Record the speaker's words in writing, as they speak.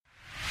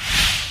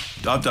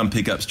I've done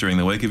pickups during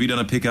the week. Have you done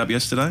a pickup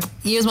yesterday?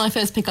 You was my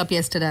first pickup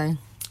yesterday.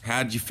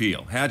 How'd you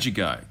feel? How'd you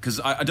go? Because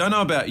I don't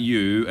know about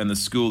you and the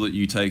school that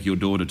you take your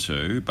daughter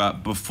to,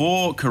 but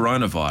before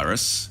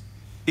coronavirus,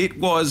 it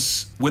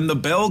was when the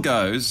bell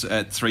goes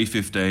at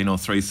 3:15 or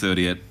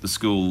 3:30 at the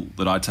school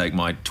that I take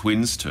my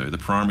twins to, the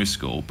primary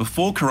school.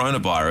 Before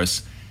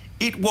coronavirus,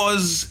 it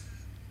was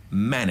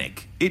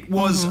manic. It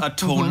was a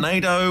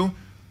tornado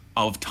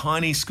of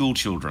tiny school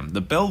children.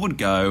 The bell would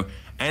go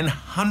and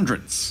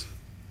hundreds,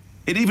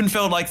 it even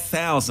felt like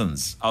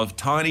thousands of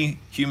tiny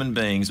human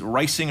beings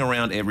racing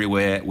around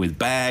everywhere with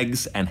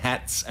bags and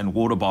hats and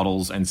water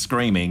bottles and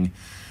screaming,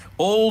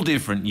 all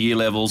different year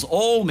levels,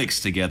 all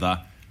mixed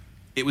together.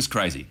 It was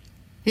crazy.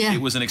 Yeah.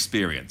 It was an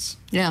experience.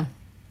 Yeah.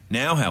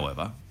 Now,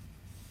 however,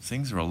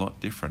 things are a lot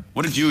different.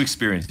 What did you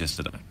experience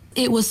yesterday?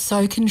 It was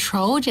so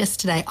controlled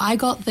yesterday. I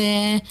got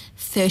there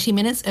 30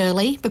 minutes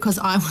early because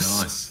I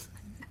was... Nice.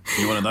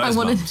 You're one of those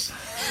mums.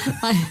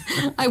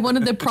 I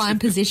wanted the prime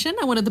position.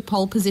 I wanted the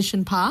pole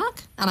position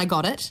park, and I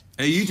got it.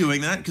 Are you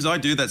doing that? Because I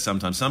do that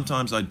sometimes.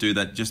 Sometimes I do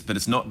that but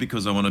it's not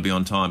because I want to be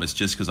on time. It's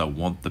just because I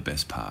want the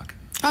best park.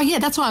 Oh, yeah,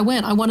 that's why I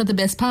went. I wanted the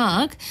best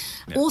park.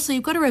 Yeah. Also,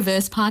 you've got a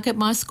reverse park at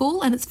my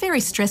school, and it's very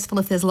stressful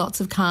if there's lots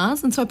of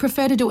cars. And so I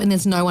prefer to do it when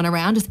there's no one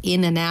around, just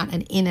in and out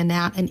and in and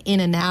out and in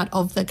and out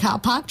of the car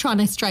park, trying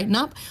to straighten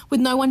up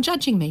with no one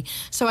judging me.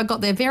 So I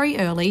got there very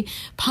early,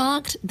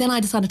 parked. Then I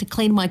decided to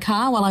clean my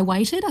car while I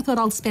waited. I thought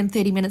I'll spend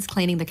 30 minutes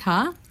cleaning the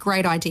car.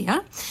 Great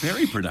idea.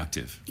 Very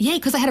productive. Yeah,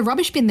 because I had a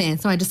rubbish bin there.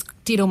 So I just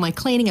did all my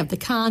cleaning of the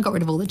car, got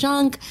rid of all the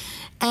junk.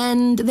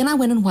 And then I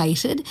went and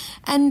waited,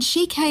 and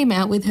she came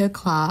out with her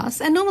class.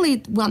 And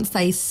normally once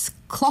they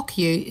clock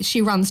you,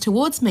 she runs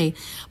towards me.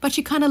 But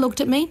she kind of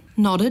looked at me,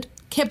 nodded,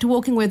 kept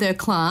walking with her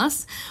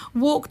class,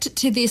 walked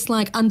to this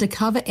like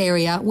undercover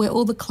area where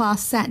all the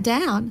class sat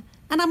down.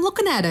 And I'm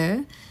looking at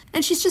her,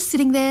 and she's just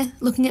sitting there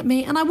looking at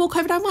me. And I walk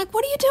over to her, I'm like,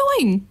 what are you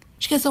doing?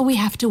 She goes, oh, we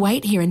have to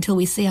wait here until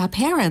we see our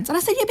parents. And I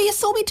said, yeah, but you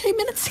saw me 2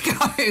 minutes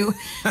ago.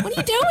 What are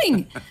you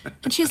doing?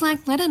 And she's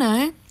like, I don't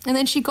know. And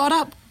then she got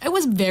up. It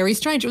was very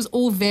strange. It was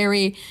all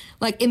very,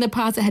 like in the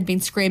past it had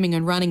been screaming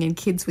and running and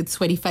kids with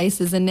sweaty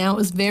faces, and now it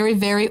was very,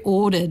 very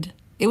ordered.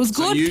 It was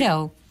good,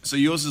 Kel. So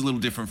yours is a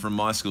little different from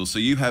my school. So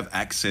you have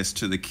access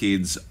to the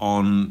kids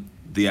on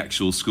the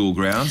actual school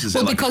grounds? Is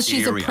well, it like because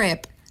she's area? a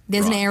prep.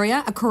 There's an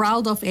area, a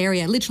corralled off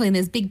area, literally, and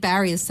there's big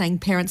barriers saying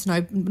parents,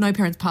 no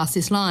parents pass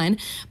this line,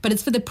 but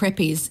it's for the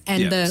preppies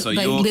and the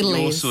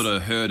littlies. You're sort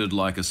of herded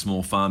like a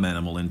small farm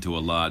animal into a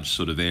large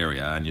sort of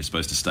area, and you're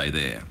supposed to stay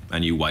there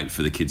and you wait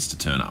for the kids to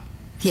turn up.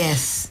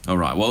 Yes. All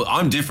right. Well,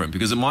 I'm different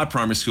because at my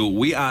primary school,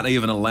 we aren't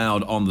even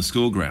allowed on the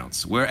school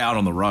grounds. We're out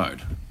on the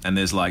road, and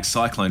there's like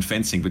cyclone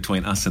fencing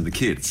between us and the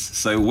kids.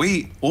 So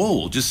we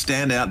all just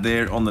stand out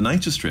there on the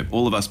nature strip,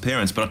 all of us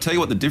parents. But I'll tell you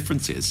what the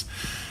difference is.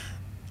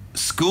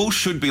 School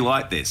should be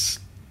like this.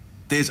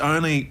 There's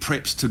only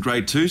preps to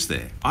grade 2s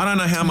there. I don't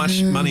know how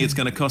much money it's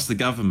going to cost the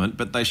government,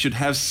 but they should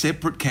have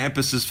separate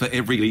campuses for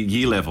every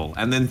year level,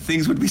 and then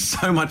things would be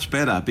so much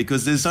better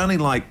because there's only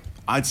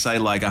I'd say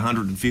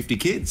 150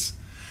 kids.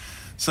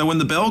 So when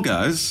the bell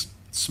goes,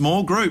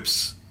 small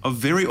groups of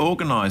very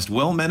organised,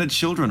 well-managed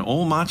children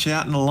all march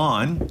out in a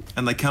line,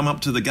 and they come up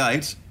to the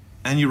gate.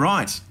 And you're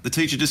right. The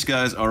teacher just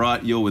goes, all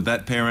right, you're with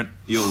that parent,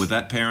 you're with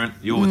that parent,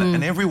 you're with that.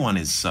 And everyone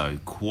is so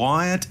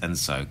quiet and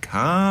so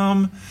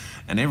calm,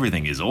 and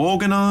everything is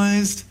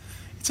organised.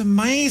 It's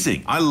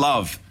amazing. I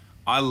love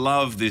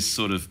this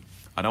sort of,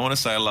 I don't want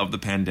to say I love the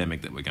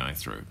pandemic that we're going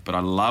through, but I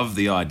love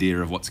the idea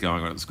of what's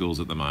going on at schools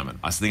at the moment.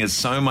 I think it's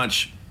so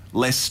much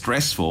less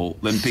stressful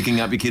than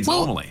picking up your kids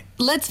normally.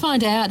 Let's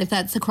find out if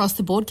that's across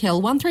the board,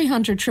 Kel.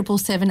 1300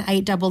 777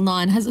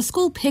 899. Has a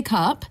school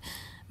pickup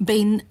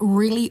been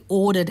really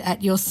ordered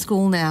at your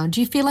school now?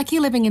 Do you feel like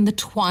you're living in the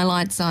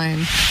twilight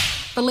zone?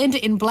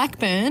 Belinda in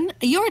Blackburn,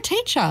 you're a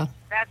teacher.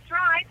 That's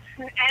right.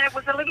 And it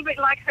was a little bit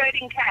like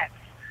herding cats.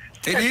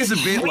 It is a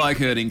bit like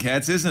herding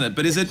cats, isn't it?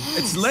 But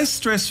it's less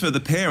stress for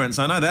the parents,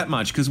 I know that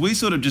much, because we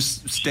sort of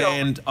just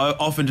stand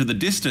off into the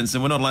distance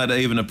and we're not allowed to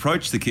even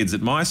approach the kids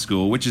at my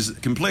school, which is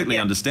completely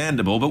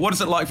understandable. But what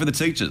is it like for the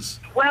teachers?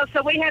 Well,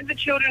 so we had the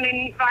children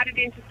invited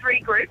into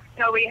 3 groups.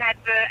 So we had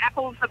the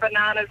apples, the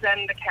bananas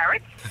and the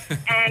carrots.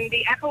 And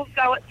the apples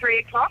go at 3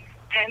 o'clock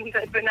and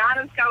the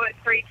bananas go at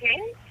 3:10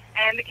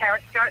 and the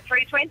carrots go at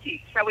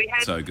 3:20. So we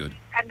had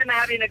them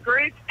out in a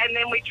group, and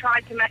then we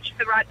tried to match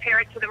the right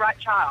parent to the right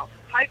child.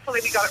 Hopefully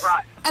we got it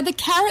right. Are the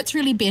carrots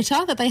really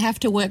better that they have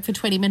to work for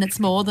 20 minutes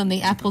more than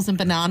the apples and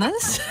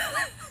bananas?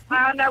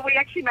 No, we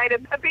actually made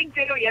a big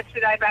deal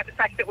yesterday about the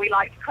fact that we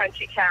liked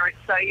crunchy carrots.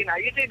 So, you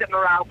do the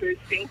morale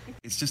boosting.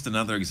 It's just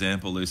another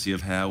example, Lucy,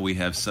 of how we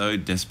have so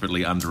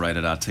desperately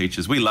underrated our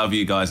teachers. We love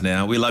you guys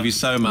now. We love you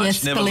so much.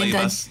 Yes, Never Belinda.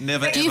 leave us.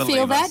 Never ever Do you leave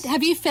feel that? us.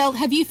 Have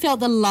you felt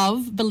the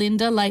love,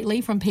 Belinda,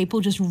 lately from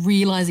people just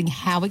realising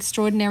how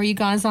extraordinary you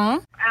guys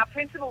are? Our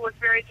principal was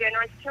very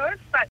generous to us,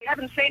 but we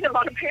haven't seen a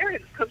lot of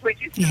parents because we're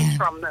distant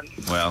from them.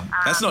 Well,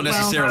 that's not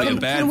necessarily a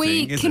bad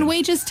thing, is Can it?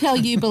 we just tell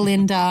you,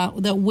 Belinda,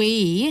 that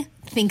we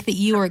think that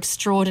you are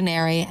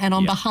extraordinary. And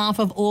on behalf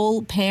of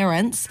all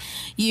parents,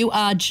 you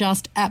are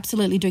just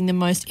absolutely doing the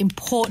most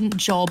important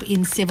job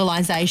in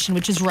civilization,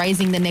 which is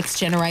raising the next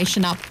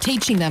generation up,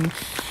 teaching them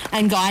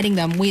and guiding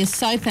them. We are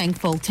so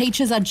thankful.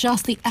 Teachers are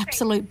just the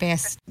absolute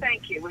best.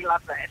 Thank you. We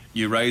love that.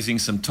 You're raising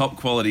some top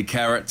quality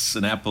carrots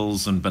and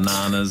apples and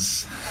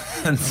bananas.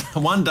 And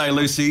one day,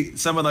 Lucy,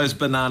 some of those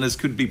bananas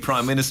could be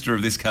Prime Minister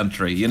of this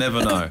country. You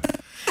never know.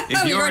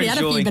 If you're already had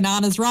a few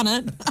bananas, run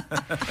it.